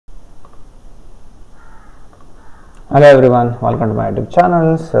Hello everyone, welcome to my YouTube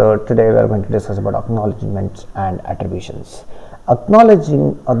channel. So today we are going to discuss about acknowledgments and attributions.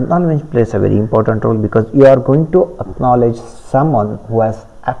 Acknowledgement plays a very important role because you are going to acknowledge someone who has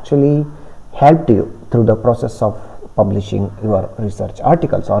actually helped you through the process of publishing your research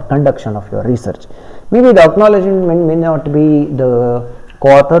articles or conduction of your research. Maybe the acknowledgement may not be the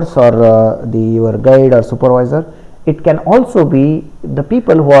co-authors or your guide or supervisor. It can also be the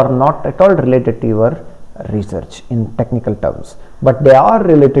people who are not at all related to your research in technical terms, but they are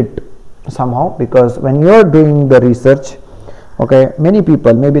related somehow, because when you are doing the research, okay, many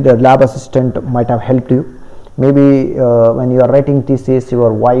people, maybe the lab assistant might have helped you, maybe when you are writing thesis,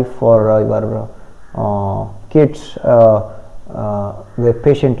 your wife or your kids were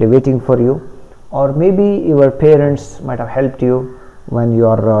patiently waiting for you, or maybe your parents might have helped you when you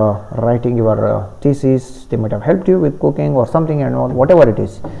are writing your thesis. They might have helped you with cooking or something, and all, whatever it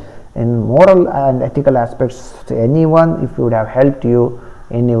is. In moral and ethical aspects, to anyone, if you would have helped you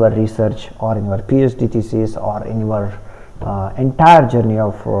in your research or in your PhD thesis or in your entire journey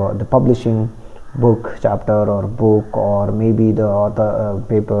of the publishing book chapter or book, or maybe the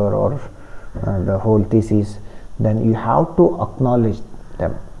paper or the whole thesis, then you have to acknowledge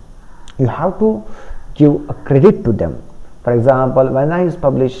them. You have to give a credit to them. For example, when I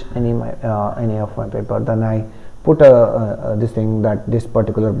publish any of my paper, then I put this thing that this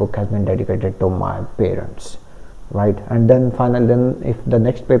particular book has been dedicated to my parents, right? And then finally, then if the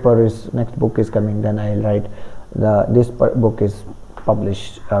next book is coming, then I'll write this book is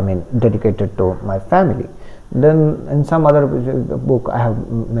published, dedicated to my family. Then in some other book I have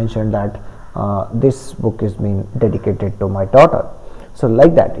mentioned that this book is being dedicated to my daughter. So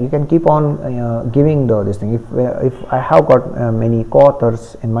like that, you can keep on giving this thing. If I have got many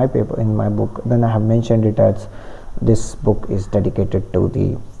co-authors in my paper, in my book, then I have mentioned it as this book is dedicated to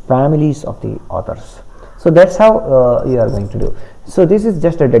the families of the authors. So that's how you are going to do. So this is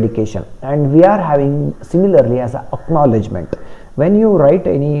just a dedication, and we are having similarly as an acknowledgement. When you write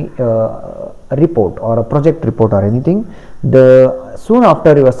any report or a project report or anything, soon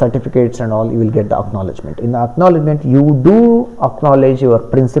after your certificates and all, you will get the acknowledgement. In the acknowledgement, you do acknowledge your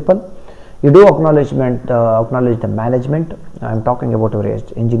principal, you do acknowledge the management. I am talking about your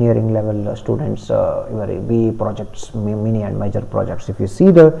engineering level students, your BE projects, mini and major projects. If you see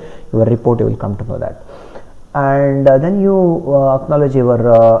your report, you will come to know that. And then you acknowledge your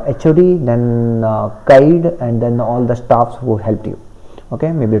HOD, then guide, and then all the staffs who helped you.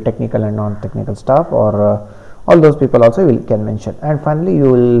 Okay, maybe technical and non-technical staff, or all those people also you can mention. And finally,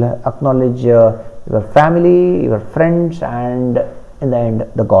 you will acknowledge your family, your friends, and in the end,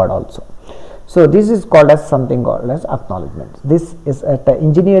 the God also. So this is called as something called as acknowledgement. This is at the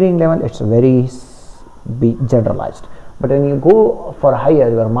engineering level, it's very generalized. But when you go for higher,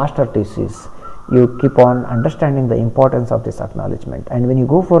 your master thesis, you keep on understanding the importance of this acknowledgement. And when you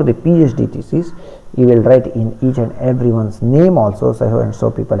go for the PhD thesis, you will write in each and everyone's name also. So and so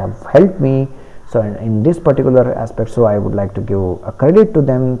people have helped me. So in this particular aspect, so I would like to give a credit to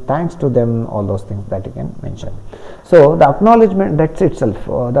them, thanks to them, all those things that you can mention. So the acknowledgement, that's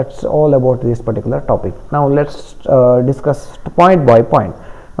itself, that's all about this particular topic. Now let's discuss point by point.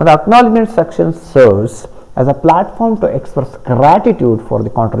 Now the acknowledgement section serves as a platform to express gratitude for the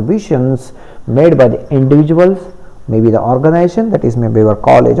contributions made by the individuals, maybe the organization, that is maybe your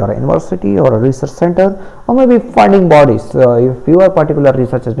college or university or a research center, or maybe funding bodies. If your particular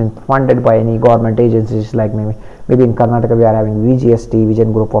research has been funded by any government agencies, like maybe in Karnataka we are having VGST,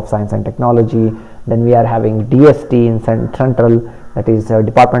 Vision Group of Science and Technology, then we are having DST in Central, that is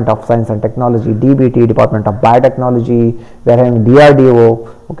Department of Science and Technology, DBT, Department of Biotechnology, we are having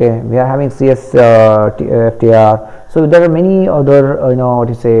DRDO, okay, we are having CSFTR. So there are many other,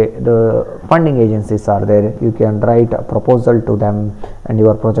 the funding agencies are there. You can write a proposal to them, and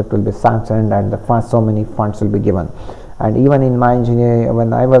your project will be sanctioned, and so many funds will be given. And even in my engineering,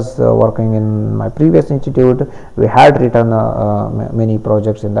 when I was working in my previous institute, we had written many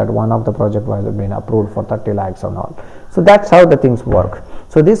projects. In that, one of the project was been approved for 30 lakhs and all. So that's how the things work.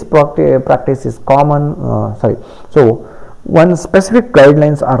 So this practice is common. So when specific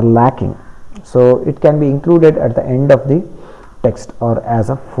guidelines are lacking, so it can be included at the end of the text or as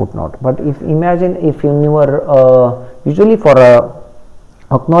a footnote. But imagine if in your usually for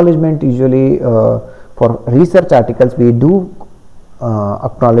acknowledgement, usually for research articles, we do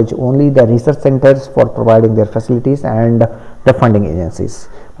acknowledge only the research centers for providing their facilities and the funding agencies.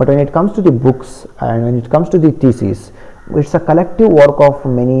 But when it comes to the books and when it comes to the thesis, it's a collective work of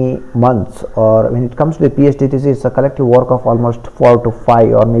many months, or when it comes to the PhD thesis, it's a collective work of almost 4 to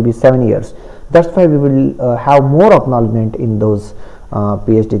 5 or maybe 7 years. That's why we will have more acknowledgement in those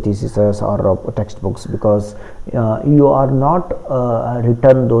PhD theses or textbooks, because you are not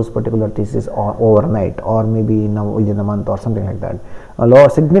return those particular theses overnight, or maybe within a month or something like that. A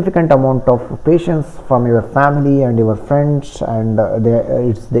significant amount of patience from your family and your friends, and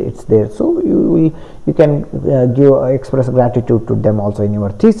it's there. So you can express gratitude to them also in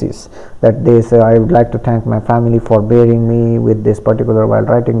your thesis, that they say, I would like to thank my family for bearing me with this particular while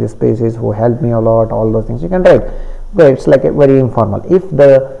writing this thesis, who helped me a lot. All those things you can write, but it's like a very informal. If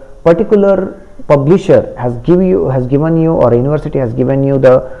the particular publisher has given you, or university has given you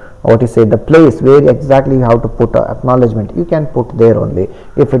the the place where exactly you have to put an acknowledgement, you can put there only.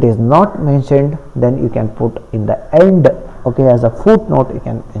 If it is not mentioned, then you can put in the end, okay, as a footnote you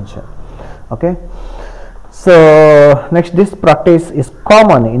can mention. Okay, so next, this practice is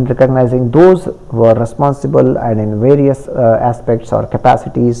common in recognizing those who are responsible and in various aspects or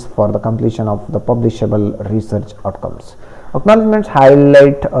capacities for the completion of the publishable research outcomes. Acknowledgements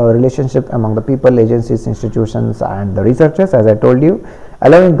highlight a relationship among the people, agencies, institutions and the researchers, as I told you,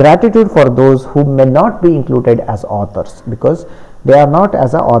 allowing gratitude for those who may not be included as authors, because they are not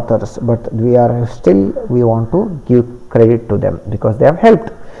as authors, but we want to give credit to them because they have helped,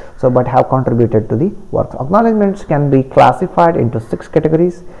 but have contributed to the work. Acknowledgements can be classified into 6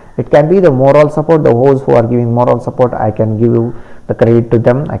 categories. It can be the moral support, those who are giving moral support, I can give you the credit to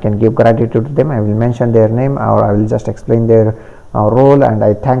them, I can give gratitude to them, I will mention their name, or I will just explain their role and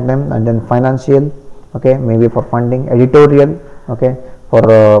I thank them. And then financial, okay, maybe for funding. Editorial, okay, for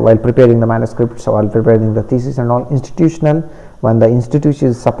while preparing the manuscripts, while preparing the thesis and all. Institutional, when the institution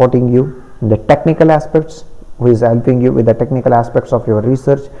is supporting you in the technical aspects, who is helping you with the technical aspects of your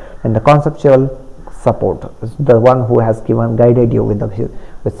research. And the conceptual support is the one who has guided you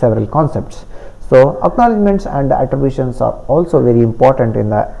with several concepts. So acknowledgements and attributions are also very important in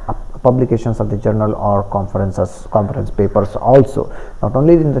the publications of the journal or conference papers also, not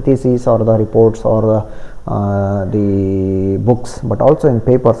only in the thesis or the reports or the books, but also in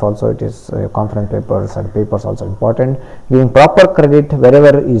papers also. It is conference papers and papers also important. Giving proper credit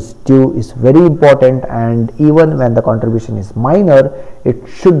wherever is due is very important, and even when the contribution is minor, it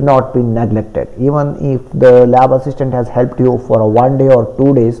should not be neglected. Even if the lab assistant has helped you for 1 day or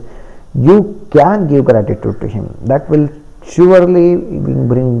 2 days, you can give gratitude to him. That will surely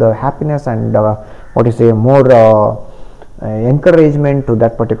bring the happiness and more encouragement to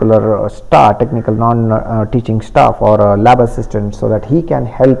that particular technical non-teaching staff or lab assistant, so that he can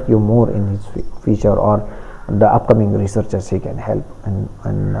help you more in his future, or the upcoming researchers he can help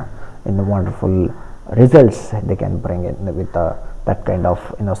in the wonderful results they can bring in with that kind of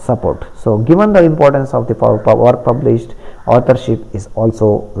support. So given the importance of the work published, authorship is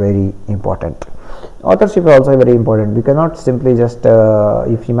also very important. Authorship is also very important. We cannot simply just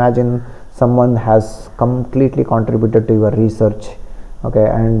if you imagine someone has completely contributed to your research, okay,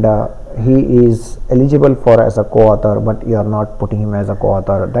 and he is eligible for as a co-author, but you are not putting him as a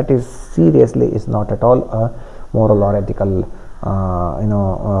co-author, that is seriously is not at all a moral or ethical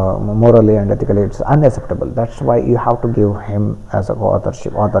morally and ethically it's unacceptable. That's why you have to give him as a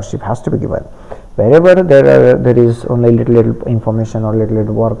co-authorship. Authorship has to be given. Wherever there is only little information or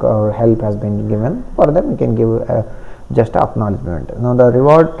little work or help has been given, for them you can give just acknowledgement. Now the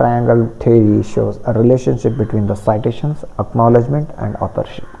reward triangle theory shows a relationship between the citations, acknowledgement and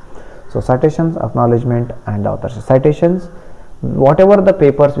authorship. So citations, acknowledgement and authorship. Citations, whatever the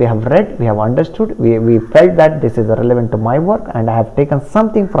papers we have read, we have understood, we felt that this is relevant to my work and I have taken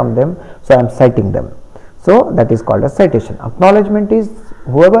something from them, so I am citing them. So that is called a citation. Acknowledgement is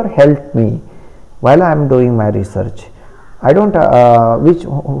whoever helped me while I am doing my research. I don't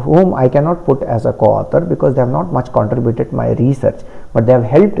whom I cannot put as a co-author because they have not much contributed my research, but they have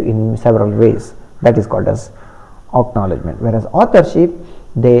helped in several ways. That is called as acknowledgement. Whereas authorship,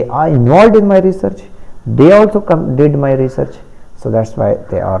 they are involved in my research, they also did my research, so that's why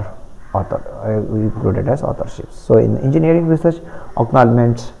they are included as authorship. So in engineering research,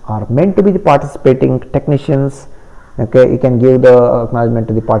 acknowledgements are meant to be the participating technicians. Okay, you can give the acknowledgement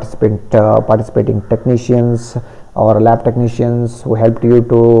to the participating technicians or lab technicians who helped you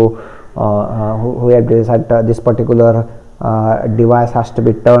to who have decided this particular device has to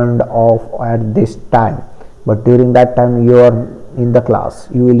be turned off at this time, but during that time you are in the class,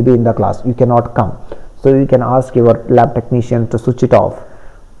 you will be in the class, you cannot come, so you can ask your lab technician to switch it off.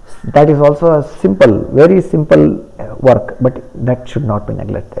 That is also a simple, very simple work, but that should not be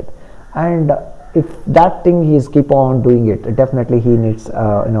neglected. And if that thing he is keep on doing it, definitely he needs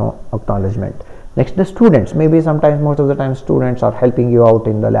acknowledgement. Next, the students, maybe sometimes, most of the time, students are helping you out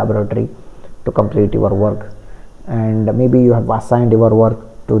in the laboratory to complete your work, and maybe you have assigned your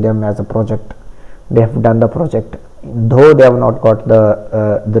work to them as a project, they have done the project, though they have not got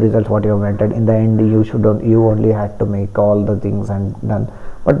the result what you have wanted. In the end, you only had to make all the things and done,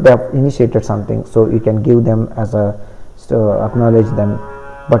 but they have initiated something, so you can give them as a acknowledge them.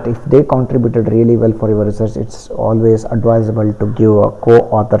 But if they contributed really well for your research, it's always advisable to give a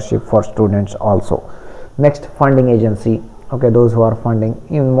co-authorship for students also. Next, funding agency. Okay, those who are funding,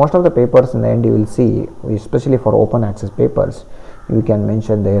 in most of the papers in the end you will see, especially for open access papers, you can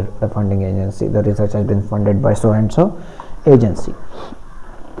mention there the funding agency, the research has been funded by so and so agency.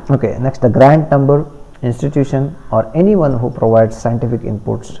 Okay, next, the grant number, institution or anyone who provides scientific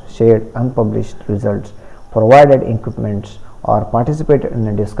inputs, shared unpublished results, provided equipments or participated in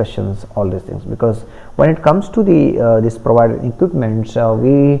the discussions, all these things. Because when it comes to the this provided equipments,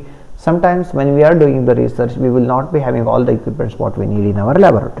 we sometimes when we are doing the research, we will not be having all the equipments what we need in our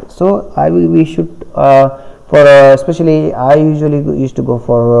laboratory. So we should for especially I usually used to go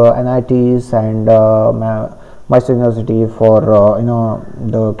for NITs and Mysore University for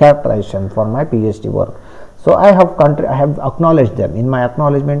the characterization for my PhD work. So I have acknowledged them. In my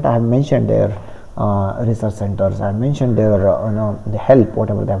acknowledgement, I have mentioned their research centers, I have mentioned their the help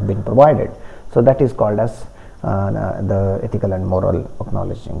whatever they have been provided. So that is called as the ethical and moral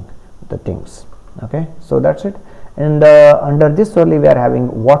acknowledging the things. Okay, so that's it. And under this only we are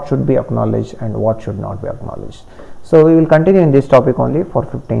having what should be acknowledged and what should not be acknowledged. So we will continue in this topic only for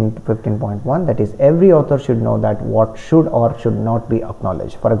 15.1, that is every author should know that what should or should not be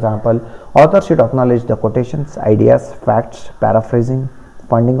acknowledged. For example, author should acknowledge the quotations, ideas, facts, paraphrasing,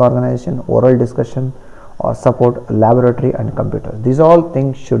 funding organization, oral discussion or support, laboratory and computer. These all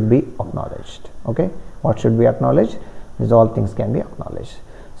things should be acknowledged. Okay, what should be acknowledged? These all things can be acknowledged.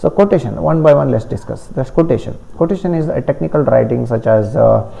 So quotation, one by one let's discuss. That's quotation. Quotation is a technical writing such as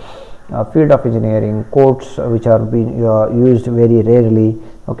field of engineering, quotes which are being used very rarely.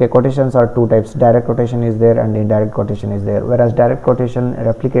 Okay, quotations are two types, direct quotation is there and indirect quotation is there. Whereas direct quotation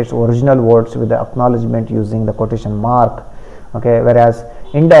replicates original words with the acknowledgement using the quotation mark. Okay, whereas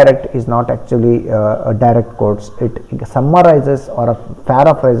indirect is not actually a direct quotes, it summarizes or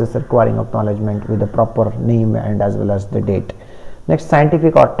paraphrases requiring acknowledgement with the proper name and as well as the date. Next,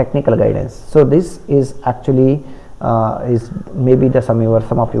 scientific or technical guidance. So this is actually is maybe some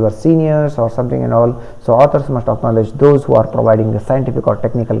of your seniors or something and all. So authors must acknowledge those who are providing the scientific or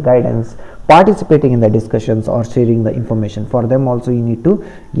technical guidance, participating in the discussions or sharing the information. For them also you need to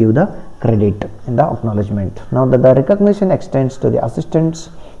give the credit in the acknowledgement. Now the recognition extends to the assistants.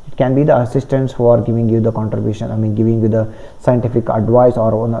 It can be the assistants who are giving you the contribution, I mean giving you the scientific advice,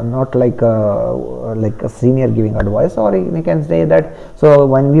 or not like a senior giving advice, or you can say that, so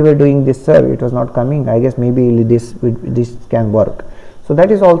when we were doing this sir it was not coming, I guess maybe this can work. So that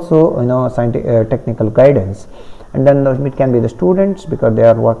is also scientific technical guidance. And then it can be the students because they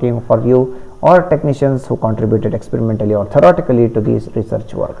are working for you, or technicians who contributed experimentally or theoretically to this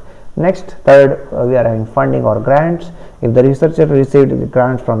research work. Next, third, we are having funding or grants. If the researcher received the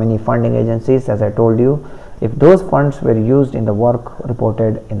grants from any funding agencies, as I told you, if those funds were used in the work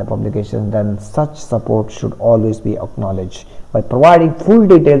reported in the publication, then such support should always be acknowledged by providing full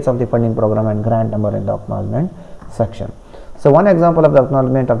details of the funding program and grant number in the acknowledgement section. So one example of the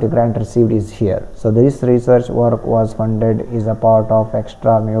acknowledgement of the grant received is here. So this research work was funded is a part of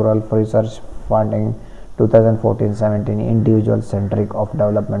extramural research funding 2014-17 individual centric of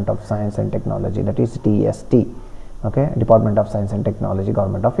development of science and technology, that is TST. Okay, Department of Science and Technology,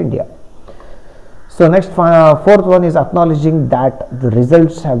 Government of India. So next, fourth one is acknowledging that the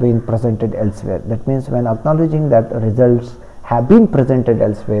results have been presented elsewhere. That means when acknowledging that results have been presented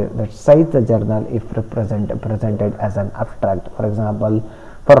elsewhere, that cites the journal if presented as an abstract. For example,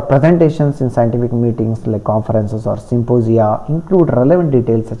 for presentations in scientific meetings like conferences or symposia, include relevant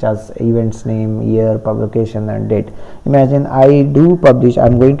details such as event's name, year, publication and date. Imagine I do publish, I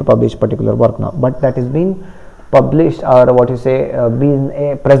am going to publish particular work now, but that is being published or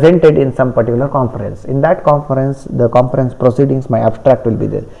been presented in some particular conference. In that conference, the conference proceedings, my abstract will be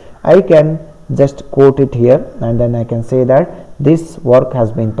there. I can just quote it here and then I can say that this work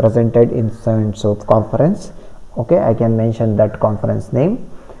has been presented in so and so conference. Okay, I can mention that conference name,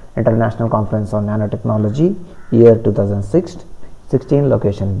 International Conference on Nanotechnology, year 2016,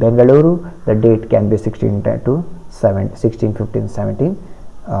 location Bengaluru, the date can be 16 to 16, 15, 17,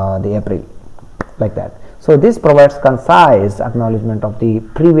 the April, like that. So this provides concise acknowledgement of the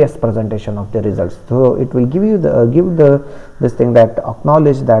previous presentation of the results. So it will give you this thing that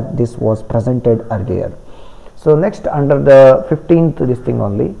acknowledge that this was presented earlier. So next, under the 15th this thing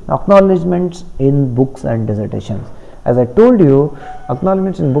only, acknowledgements in books and dissertations. As I told you,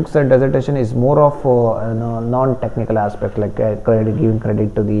 acknowledgements in books and dissertation is more of non-technical aspect, like giving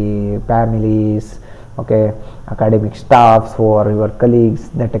credit to the families, okay, academic staffs who are your colleagues,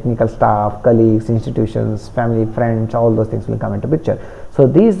 the technical staff, colleagues, institutions, family, friends, all those things will come into picture. So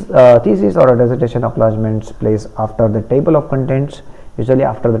these thesis or dissertation acknowledgements place after the table of contents. Usually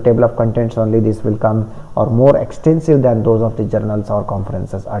after the table of contents only this will come, or more extensive than those of the journals or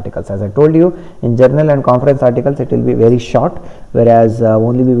conferences articles. As I told you, in journal and conference articles it will be very short, whereas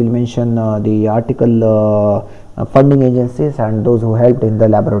only we will mention the article funding agencies and those who helped in the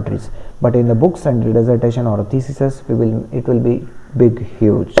laboratories. But in the books and the dissertation or theses, it will be big,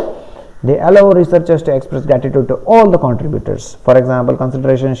 huge. They allow researchers to express gratitude to all the contributors. For example,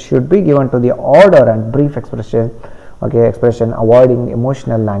 consideration should be given to the order and brief expression, avoiding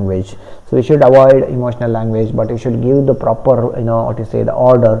emotional language. So we should avoid emotional language, but we should give the proper, the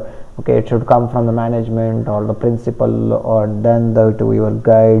order. Okay, it should come from the management or the principal, or then to your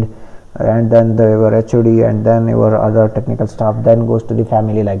guide, and then your HOD, and then your other technical staff, then goes to the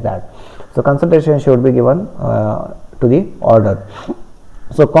family, like that. So consideration should be given to the order.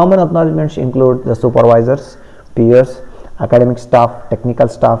 So common acknowledgements include the supervisors, peers, academic staff, technical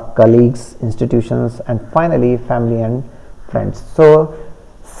staff, colleagues, institutions, and finally family and friends. So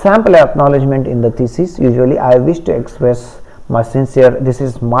sample acknowledgement in the thesis. Usually I wish to express my sincere, this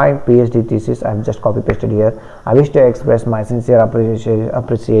is my PhD thesis, I have just copy pasted here. I wish to express my sincere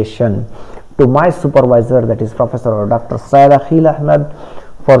appreciation to my supervisor, that is Professor or Dr. Syed Akhil Ahmed,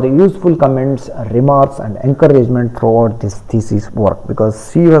 for the useful comments, remarks and encouragement throughout this thesis work,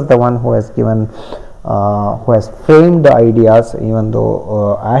 because she was the one who has given who has framed the ideas, even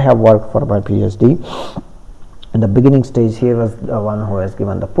though I have worked for my PhD. In the beginning stage, he was the one who has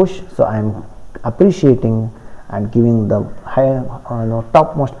given the push. So I am appreciating and giving the high,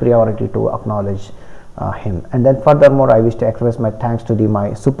 topmost priority to acknowledge him. And then furthermore, I wish to express my thanks to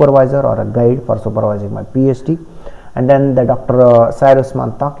my supervisor or a guide for supervising my PhD. And then the Dr. Syed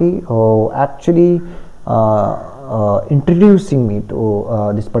Usman Taki, who actually introducing me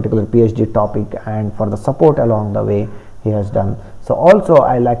to this particular PhD topic, and for the support along the way he has done. So also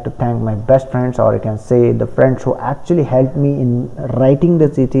I like to thank my best friends, or you can say the friends who actually helped me in writing the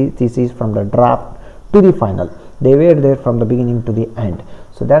thesis from the draft to the final. They were there from the beginning to the end.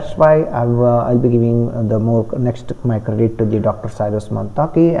 So that's why I'll be giving the my credit to the Dr. Syed Usman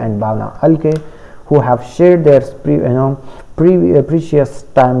Taki and Bhavna Alke, who have shared their precious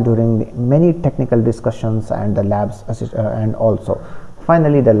time during the many technical discussions and the labs and also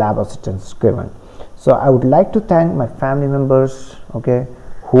finally the lab assistance given. So I would like to thank my family members, okay,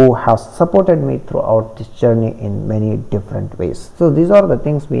 who have supported me throughout this journey in many different ways. So these are the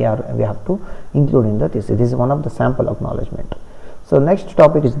things we have to include in the thesis. This is one of the sample acknowledgement. So next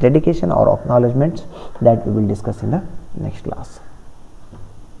topic is dedication or acknowledgements, that we will discuss in the next class.